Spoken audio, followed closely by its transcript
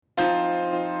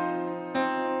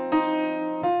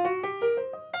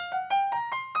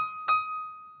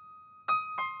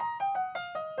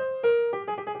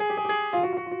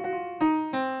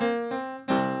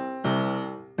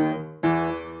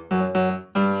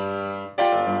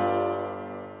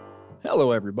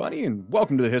Hello, everybody, and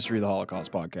welcome to the History of the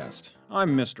Holocaust podcast. I'm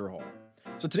Mr. Hall.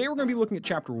 So today we're going to be looking at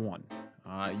Chapter 1.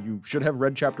 You should have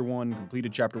read Chapter 1,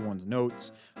 completed Chapter 1's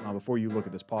notes before you look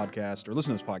at this podcast or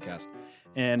listen to this podcast.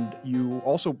 And you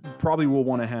also probably will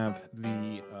want to have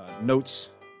the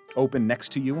notes open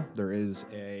next to you. There is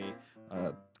a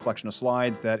collection of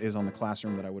slides that is on the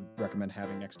classroom that I would recommend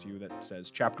having next to you that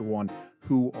says Chapter 1,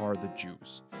 Who are the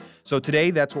Jews? So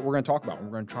today that's what we're going to talk about. We're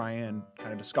going to try and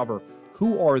kind of discover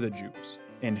who are the Jews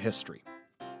in history.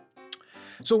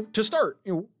 So to start,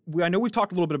 I know we've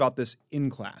talked a little bit about this in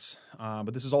class,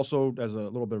 but this is also as a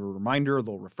little bit of a reminder, a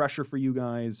little refresher for you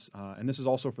guys, and this is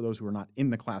also for those who are not in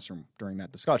the classroom during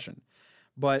that discussion.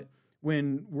 But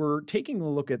when we're taking a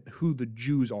look at who the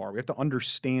Jews are, we have to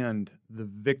understand the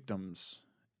victims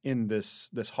in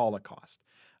this Holocaust,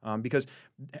 because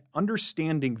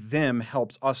understanding them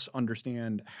helps us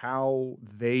understand how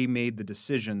they made the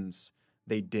decisions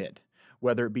they did,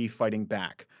 whether it be fighting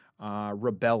back,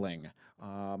 rebelling,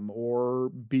 or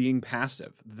being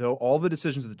passive. Though all the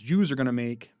decisions that the Jews are going to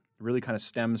make really kind of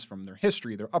stems from their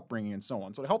history, their upbringing, and so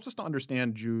on. So it helps us to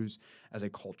understand Jews as a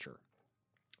culture.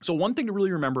 So one thing to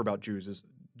really remember about Jews is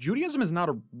Judaism is not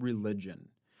a religion,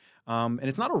 and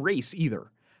it's not a race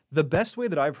either. The best way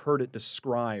that I've heard it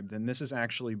described, and this is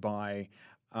actually by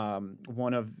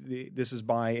this is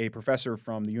by a professor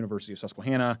from the University of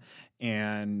Susquehanna,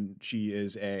 and she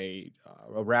is a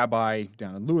rabbi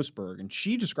down in Lewisburg, and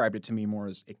she described it to me more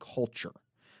as a culture,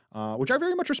 which I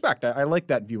very much respect. I like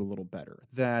that view a little better.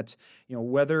 That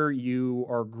whether you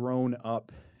are grown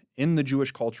up in the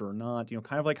Jewish culture or not,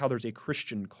 kind of like how there's a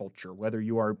Christian culture, whether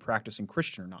you are practicing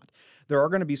Christian or not, there are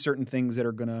going to be certain things that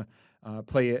are going to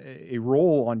play a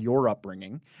role on your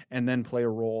upbringing and then play a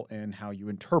role in how you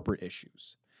interpret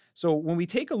issues. So when we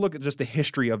take a look at just the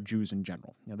history of Jews in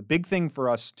general, the big thing for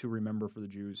us to remember for the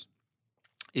Jews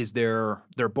is their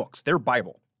books, their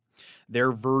Bible,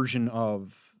 their version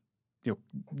of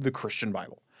the Christian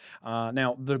Bible.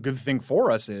 Now, the good thing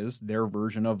for us is their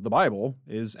version of the Bible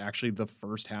is actually the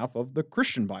first half of the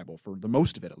Christian Bible, for the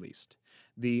most of it at least.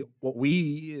 What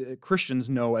we Christians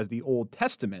know as the Old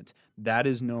Testament, that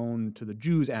is known to the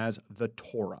Jews as the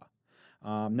Torah.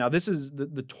 Now, this is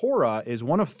the Torah is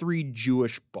one of three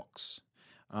Jewish books.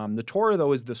 The Torah,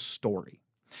 though, is the story.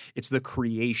 It's the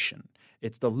creation.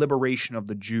 It's the liberation of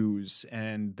the Jews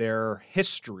and their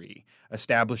history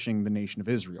establishing the nation of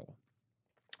Israel.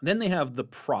 Then they have the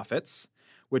prophets,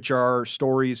 which are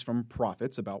stories from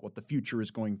prophets about what the future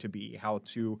is going to be, how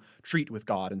to treat with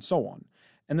God, and so on.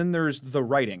 And then there's the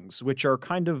writings, which are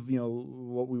kind of,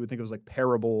 what we would think of as like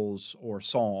parables or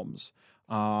psalms,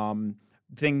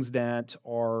 things that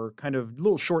are kind of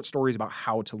little short stories about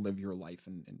how to live your life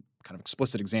and kind of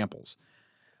explicit examples.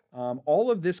 All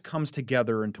of this comes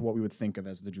together into what we would think of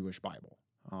as the Jewish Bible.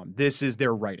 This is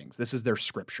their writings. This is their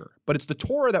scripture. But it's the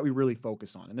Torah that we really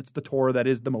focus on, and it's the Torah that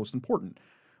is the most important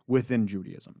within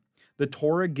Judaism. The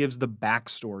Torah gives the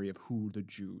backstory of who the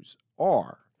Jews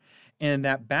are, and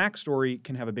that backstory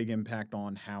can have a big impact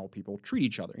on how people treat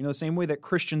each other. The same way that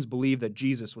Christians believe that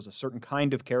Jesus was a certain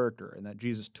kind of character and that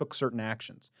Jesus took certain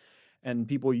actions, and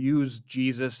people use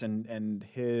Jesus and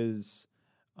his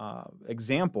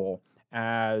example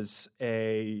as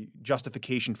a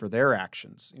justification for their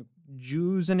actions.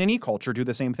 Jews in any culture do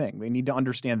the same thing. They need to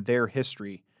understand their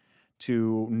history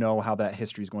to know how that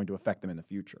history is going to affect them in the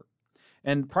future.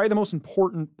 And probably the most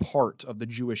important part of the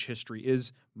Jewish history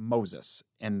is Moses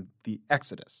and the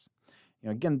Exodus.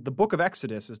 Again, the book of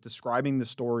Exodus is describing the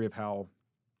story of how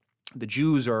the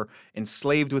Jews are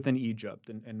enslaved within Egypt.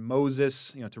 And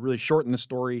Moses, to really shorten the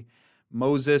story,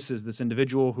 Moses is this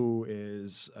individual who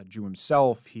is a Jew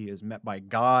himself. He is met by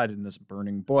God in this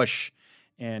burning bush,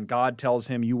 and God tells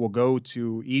him, you will go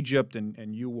to Egypt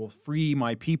and you will free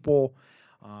my people.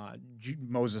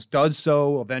 Moses does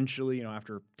so. Eventually,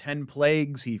 after 10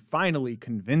 plagues, he finally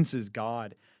convinces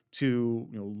God to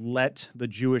let the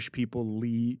Jewish people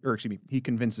leave,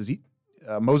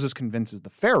 Moses convinces the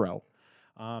Pharaoh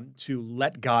to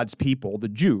let God's people, the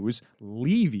Jews,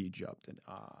 leave Egypt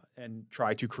and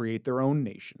try to create their own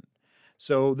nation.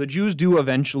 So the Jews do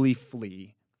eventually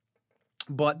flee,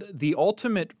 but the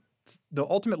ultimate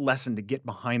lesson to get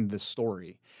behind this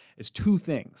story is two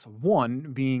things.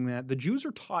 One being that the Jews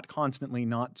are taught constantly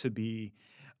not to be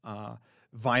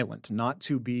violent, not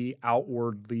to be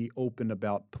outwardly open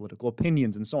about political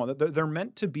opinions and so on. They're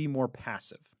meant to be more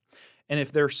passive. And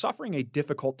if they're suffering a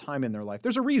difficult time in their life,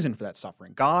 there's a reason for that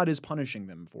suffering. God is punishing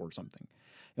them for something.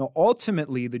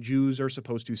 Ultimately, the Jews are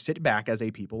supposed to sit back as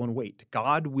a people and wait.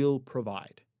 God will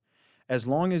provide. As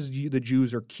long as the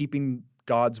Jews are keeping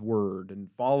God's word and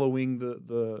following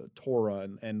the Torah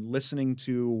and listening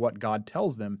to what God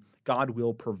tells them, God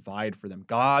will provide for them.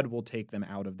 God will take them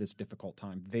out of this difficult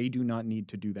time. They do not need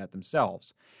to do that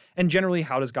themselves. And generally,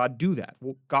 how does God do that?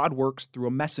 Well, God works through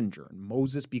a messenger, and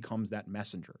Moses becomes that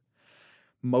messenger.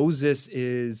 Moses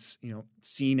is,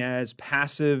 seen as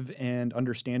passive and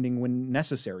understanding when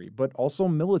necessary, but also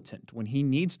militant when he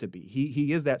needs to be.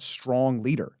 He is that strong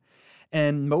leader.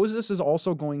 And Moses is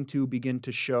also going to begin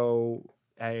to show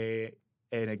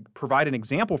provide an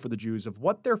example for the Jews of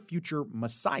what their future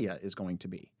Messiah is going to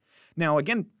be. Now,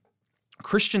 again,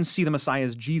 Christians see the Messiah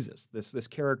as Jesus, this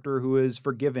character who is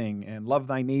forgiving and love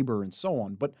thy neighbor and so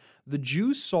on. But the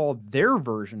Jews saw their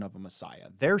version of a Messiah,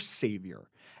 their Savior,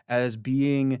 as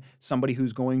being somebody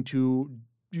who's going to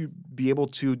be able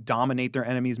to dominate their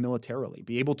enemies militarily,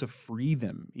 be able to free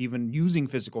them, even using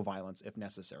physical violence if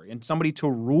necessary, and somebody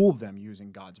to rule them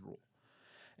using God's rule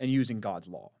and using God's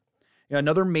law.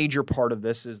 Another major part of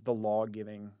this is the law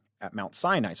giving at Mount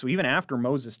Sinai. So even after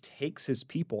Moses takes his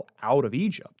people out of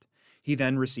Egypt, he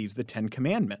then receives the 10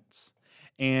 Commandments.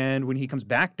 And when he comes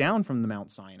back down from the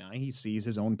Mount Sinai, he sees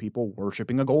his own people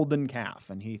worshiping a golden calf,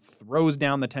 and he throws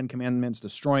down the 10 Commandments,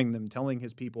 destroying them, telling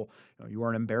his people, you are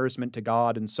an embarrassment to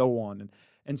God, and so on.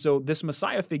 And so this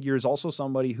Messiah figure is also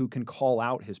somebody who can call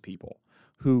out his people,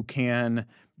 who can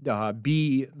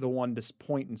be the one to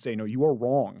point and say, no, you are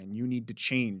wrong, and you need to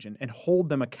change, and hold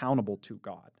them accountable to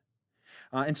God.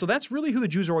 And so that's really who the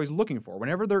Jews are always looking for.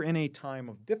 Whenever they're in a time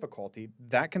of difficulty,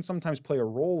 that can sometimes play a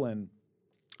role in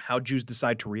how Jews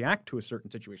decide to react to a certain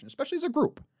situation, especially as a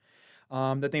group,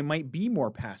 that they might be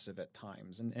more passive at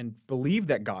times and believe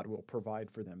that God will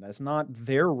provide for them. That's not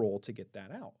their role to get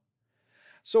that out.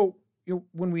 So,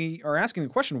 when we are asking the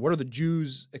question, what are the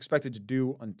Jews expected to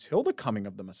do until the coming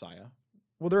of the Messiah?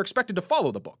 Well, they're expected to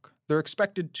follow the book. They're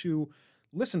expected to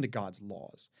listen to God's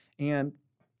laws. And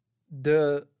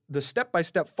the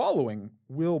step-by-step following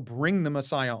will bring the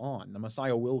Messiah on. The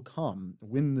Messiah will come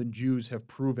when the Jews have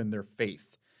proven their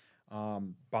faith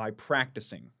by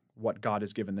practicing what God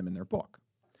has given them in their book.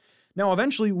 Now,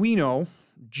 eventually, we know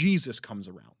Jesus comes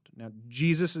around. Now,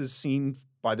 Jesus is seen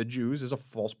by the Jews as a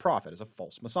false prophet, as a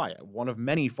false Messiah, one of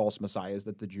many false messiahs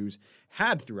that the Jews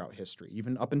had throughout history,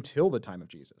 even up until the time of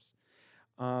Jesus.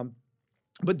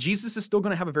 But Jesus is still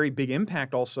going to have a very big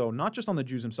impact also, not just on the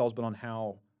Jews themselves, but on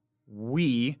how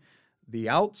we, the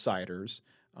outsiders,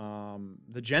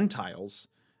 the Gentiles,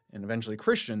 and eventually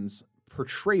Christians,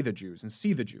 portray the Jews and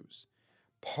see the Jews.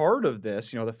 Part of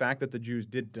this, the fact that the Jews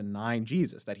did deny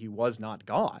Jesus, that he was not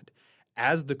God,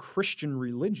 as the Christian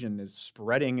religion is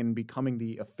spreading and becoming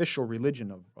the official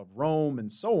religion of Rome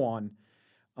and so on,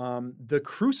 the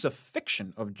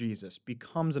crucifixion of Jesus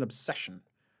becomes an obsession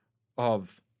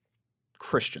of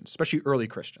Christians, especially early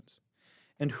Christians.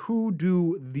 And who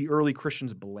do the early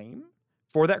Christians blame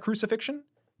for that crucifixion?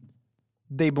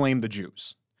 They blame the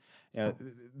Jews.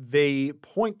 They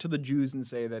point to the Jews and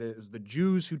say that it was the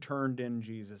Jews who turned in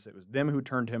Jesus. It was them who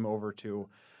turned him over to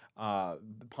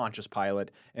Pontius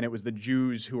Pilate, and it was the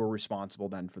Jews who were responsible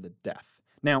then for the death.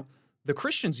 Now, the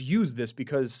Christians use this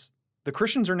because the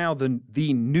Christians are now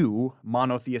the new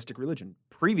monotheistic religion.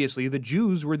 Previously, the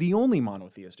Jews were the only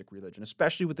monotheistic religion,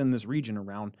 especially within this region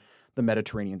around the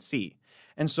Mediterranean Sea.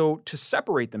 And so to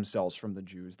separate themselves from the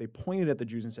Jews, they pointed at the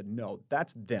Jews and said, no,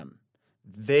 that's them.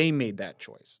 They made that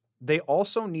choice. They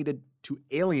also needed to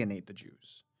alienate the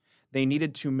Jews. They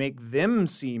needed to make them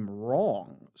seem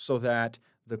wrong so that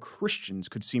the Christians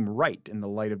could seem right in the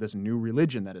light of this new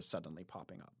religion that is suddenly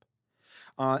popping up.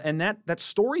 And that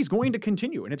story is going to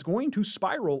continue, and it's going to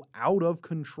spiral out of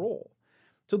control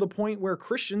to the point where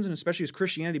Christians, and especially as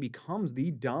Christianity becomes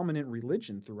the dominant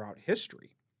religion throughout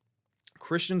history,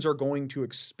 Christians are going to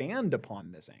expand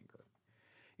upon this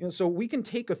anger. So we can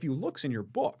take a few looks in your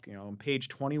book, on page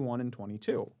 21 and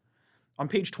 22. On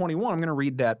page 21, I'm going to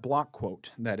read that block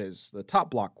quote, that is the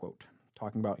top block quote,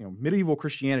 talking about medieval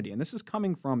Christianity. And this is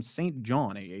coming from St.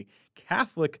 John, a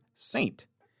Catholic saint.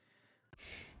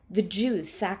 The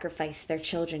Jews sacrifice their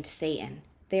children to Satan.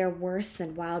 They are worse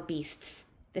than wild beasts.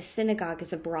 The synagogue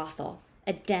is a brothel,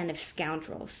 a den of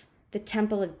scoundrels, the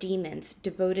temple of demons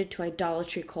devoted to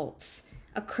idolatry cults,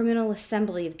 a criminal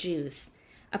assembly of Jews,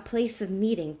 a place of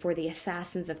meeting for the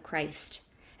assassins of Christ,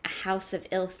 a house of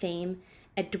ill fame,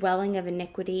 a dwelling of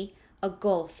iniquity, a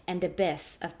gulf and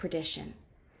abyss of perdition.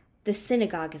 The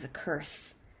synagogue is a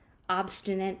curse.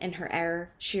 Obstinate in her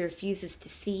error, she refuses to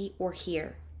see or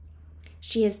hear.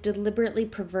 She has deliberately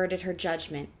perverted her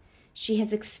judgment. She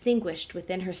has extinguished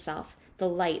within herself the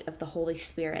light of the Holy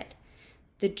Spirit.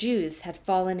 The Jews had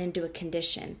fallen into a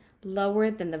condition lower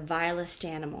than the vilest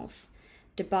animals.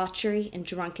 Debauchery and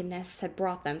drunkenness had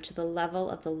brought them to the level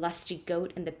of the lusty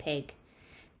goat and the pig.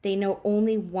 They know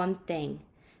only one thing: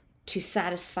 to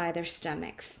satisfy their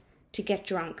stomachs, to get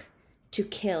drunk, to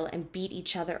kill and beat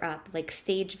each other up like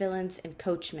stage villains and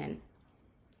coachmen.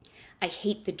 I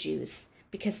hate the Jews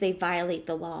because they violate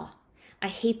the law. I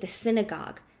hate the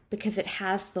synagogue because it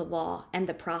has the law and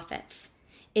the prophets.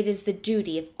 It is the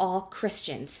duty of all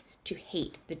Christians to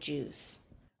hate the Jews.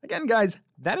 Again, guys,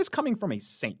 that is coming from a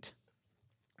saint.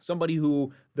 Somebody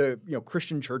who the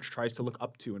Christian church tries to look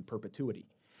up to in perpetuity.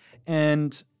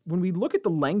 And when we look at the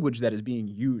language that is being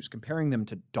used, comparing them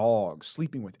to dogs,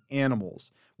 sleeping with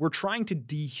animals, we're trying to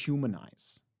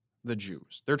dehumanize the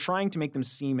Jews. They're trying to make them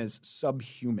seem as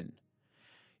subhuman.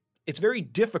 It's very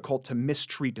difficult to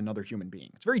mistreat another human being.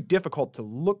 It's very difficult to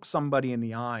look somebody in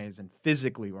the eyes and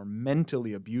physically or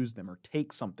mentally abuse them or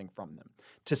take something from them,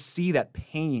 to see that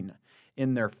pain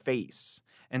in their face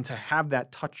and to have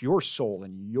that touch your soul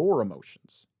and your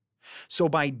emotions. So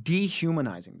by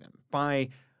dehumanizing them, by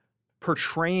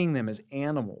portraying them as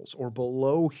animals or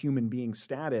below human being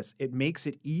status, it makes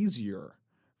it easier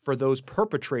for those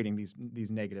perpetrating these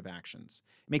negative actions.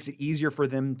 It makes it easier for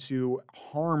them to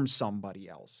harm somebody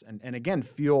else and again,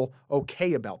 feel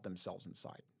okay about themselves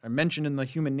inside. I mentioned in the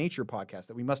Human Nature podcast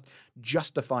that we must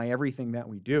justify everything that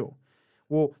we do.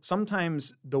 Well,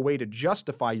 sometimes the way to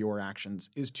justify your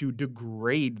actions is to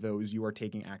degrade those you are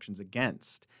taking actions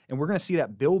against. And we're going to see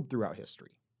that build throughout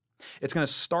history. It's going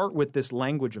to start with this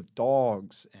language of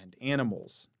dogs and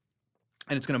animals,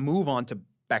 and it's going to move on to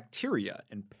bacteria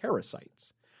and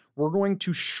parasites. We're going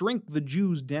to shrink the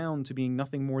Jews down to being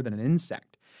nothing more than an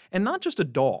insect, and not just a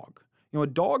dog. A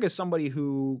dog is somebody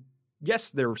who,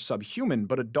 yes, they're subhuman,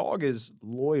 but a dog is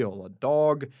loyal. A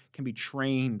dog can be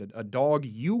trained. A dog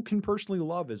you can personally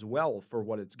love as well for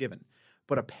what it's given.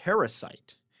 But a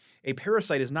parasite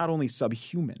is not only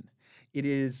subhuman, it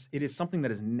is something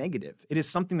that is negative. It is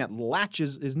something that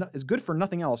is good for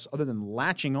nothing else other than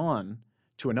latching on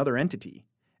to another entity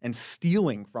and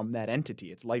stealing from that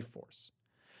entity its life force.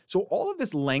 So all of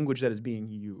this language that is being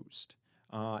used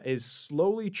is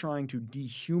slowly trying to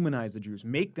dehumanize the Jews,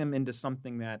 make them into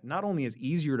something that not only is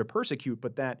easier to persecute,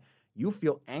 but that you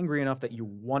feel angry enough that you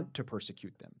want to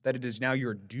persecute them, that it is now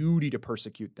your duty to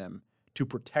persecute them to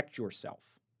protect yourself.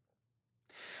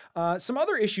 Some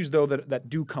other issues, though, that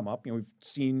do come up. We've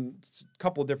seen a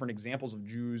couple of different examples of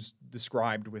Jews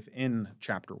described within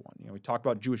chapter 1. We talked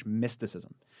about Jewish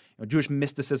mysticism. Jewish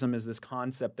mysticism is this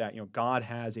concept that God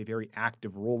has a very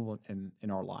active role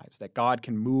in our lives, that God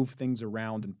can move things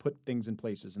around and put things in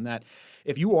places, and that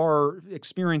if you are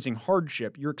experiencing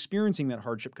hardship, you're experiencing that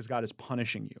hardship because God is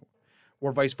punishing you.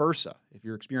 Or vice versa. If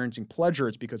you're experiencing pleasure,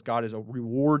 it's because God is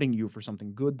rewarding you for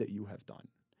something good that you have done.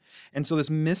 And so this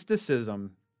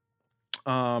mysticism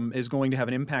is going to have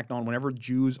an impact on whenever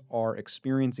Jews are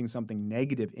experiencing something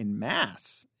negative in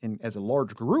mass, as a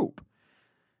large group.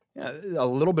 A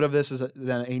little bit of this is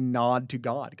then a nod to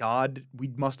God. God,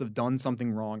 we must have done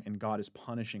something wrong, and God is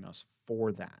punishing us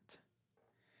for that.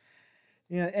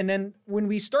 And then when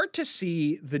we start to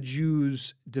see the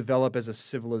Jews develop as a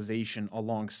civilization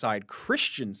alongside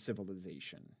Christian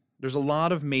civilization, there's a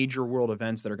lot of major world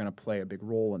events that are going to play a big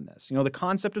role in this. The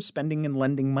concept of spending and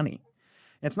lending money.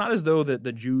 And it's not as though that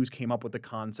the Jews came up with the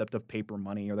concept of paper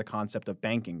money or the concept of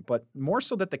banking, but more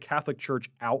so that the Catholic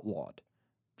Church outlawed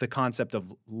the concept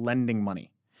of lending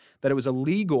money, that it was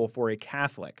illegal for a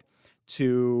Catholic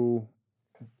to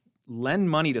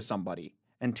lend money to somebody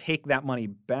and take that money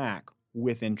back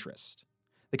with interest.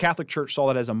 The Catholic Church saw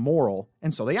that as immoral,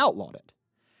 and so they outlawed it.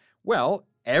 Well,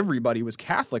 everybody was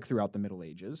Catholic throughout the Middle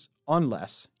Ages,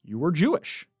 unless you were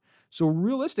Jewish. So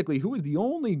realistically, who was the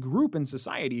only group in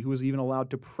society who was even allowed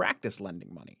to practice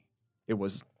lending money? It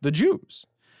was the Jews.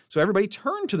 So everybody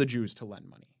turned to the Jews to lend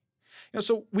money.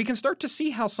 So we can start to see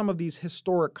how some of these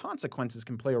historic consequences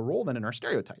can play a role then in our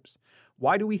stereotypes.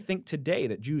 Why do we think today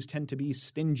that Jews tend to be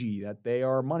stingy, that they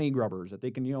are money grubbers, that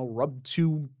they can, rub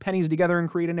 2 pennies together and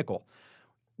create a nickel?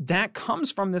 That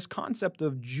comes from this concept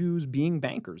of Jews being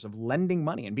bankers, of lending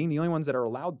money and being the only ones that are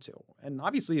allowed to. And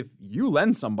obviously, if you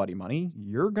lend somebody money,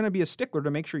 you're going to be a stickler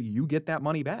to make sure you get that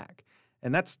money back.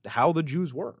 And that's how the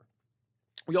Jews were.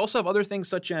 We also have other things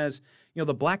such as,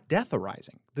 the Black Death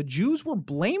arising. The Jews were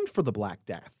blamed for the Black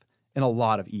Death in a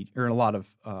lot of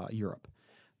Europe.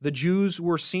 The Jews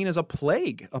were seen as a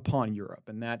plague upon Europe,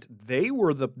 and that they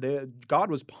were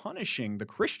God was punishing the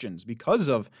Christians because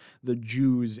of the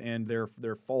Jews and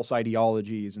their false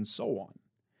ideologies and so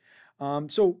on.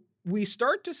 So we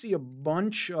start to see a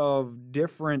bunch of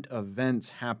different events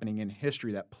happening in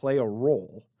history that play a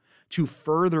role to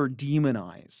further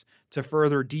demonize, to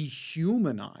further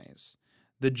dehumanize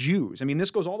the Jews. I mean,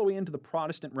 this goes all the way into the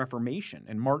Protestant Reformation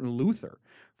and Martin Luther.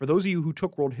 For those of you who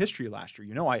took world history last year,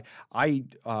 you know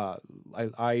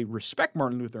I respect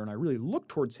Martin Luther, and I really look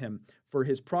towards him for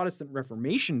his Protestant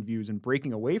Reformation views and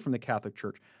breaking away from the Catholic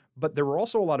Church. But there were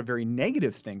also a lot of very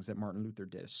negative things that Martin Luther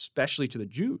did, especially to the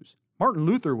Jews. Martin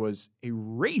Luther was a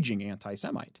raging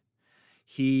anti-Semite.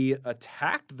 He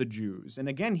attacked the Jews. And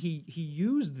again, he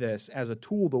used this as a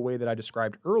tool the way that I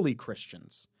described early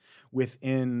Christians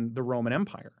within the Roman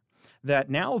Empire. That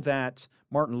now that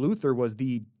Martin Luther was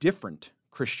the different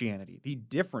Christianity, the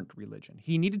different religion,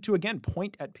 he needed to again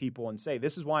point at people and say,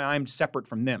 this is why I'm separate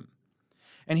from them.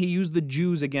 And he used the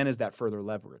Jews again as that further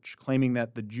leverage, claiming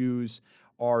that the Jews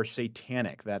are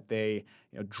satanic, that they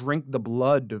drink the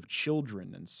blood of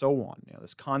children and so on.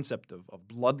 This concept of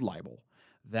blood libel,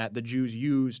 that the Jews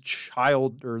use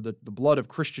the blood of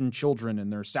Christian children in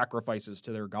their sacrifices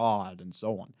to their God and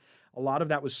so on. A lot of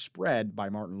that was spread by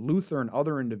Martin Luther and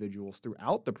other individuals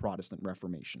throughout the Protestant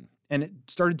Reformation. And it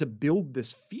started to build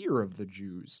this fear of the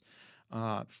Jews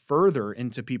further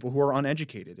into people who are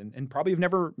uneducated and probably have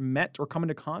never met or come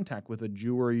into contact with a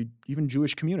Jew or even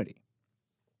Jewish community.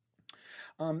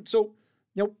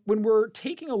 When we're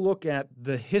taking a look at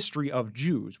the history of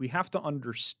Jews, we have to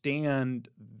understand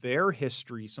their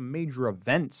history, some major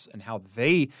events, and how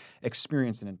they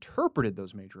experienced and interpreted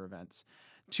those major events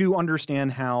to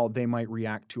understand how they might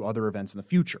react to other events in the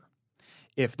future.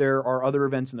 If there are other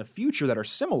events in the future that are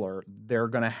similar, they're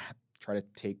going to try to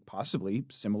take possibly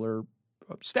similar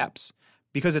steps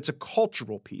because it's a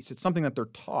cultural piece. It's something that they're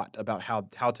taught about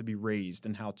how to be raised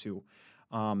and how to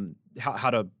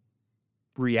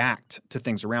react to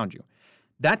things around you.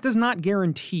 That does not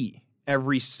guarantee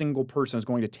every single person is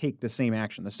going to take the same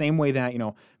action. The same way that,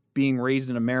 being raised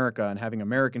in America and having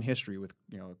American history with,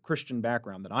 a Christian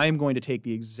background, that I am going to take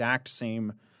the exact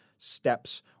same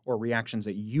steps or reactions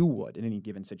that you would in any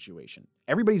given situation.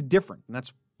 Everybody's different, and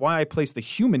that's why I place the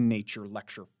human nature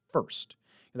lecture first.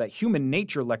 That human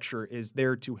nature lecture is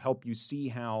there to help you see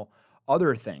how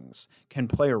other things can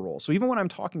play a role. So even when I'm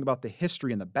talking about the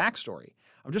history and the backstory,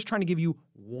 I'm just trying to give you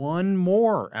one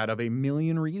more out of a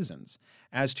million reasons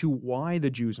as to why the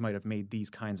Jews might have made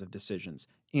these kinds of decisions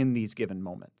in these given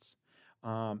moments.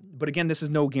 But again, this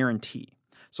is no guarantee.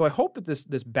 So I hope that this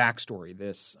backstory,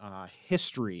 this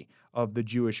history of the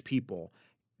Jewish people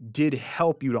did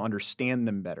help you to understand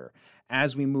them better.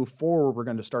 As we move forward, we're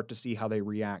going to start to see how they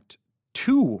react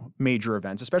to major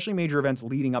events, especially major events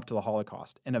leading up to the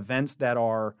Holocaust, and events that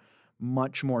are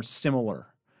much more similar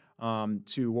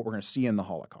to what we're going to see in the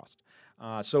Holocaust.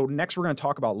 So next we're going to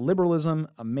talk about liberalism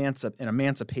and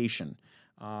emancipation,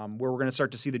 where we're going to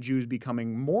start to see the Jews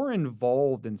becoming more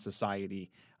involved in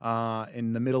society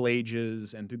in the Middle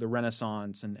Ages and through the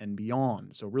Renaissance and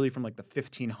beyond. So really from like the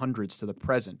 1500s to the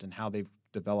present, and how they've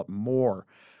developed more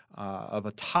of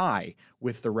a tie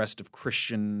with the rest of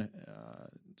Christian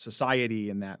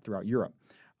society and that throughout Europe.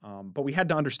 But we had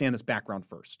to understand this background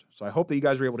first. So I hope that you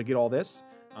guys were able to get all this.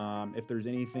 If there's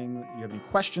anything, you have any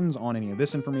questions on any of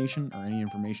this information or any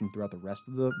information throughout the rest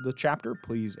of the chapter,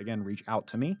 please, again, reach out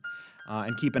to me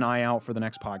and keep an eye out for the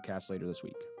next podcast later this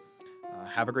week.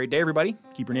 Have a great day, everybody.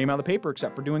 Keep your name out of the paper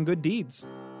except for doing good deeds.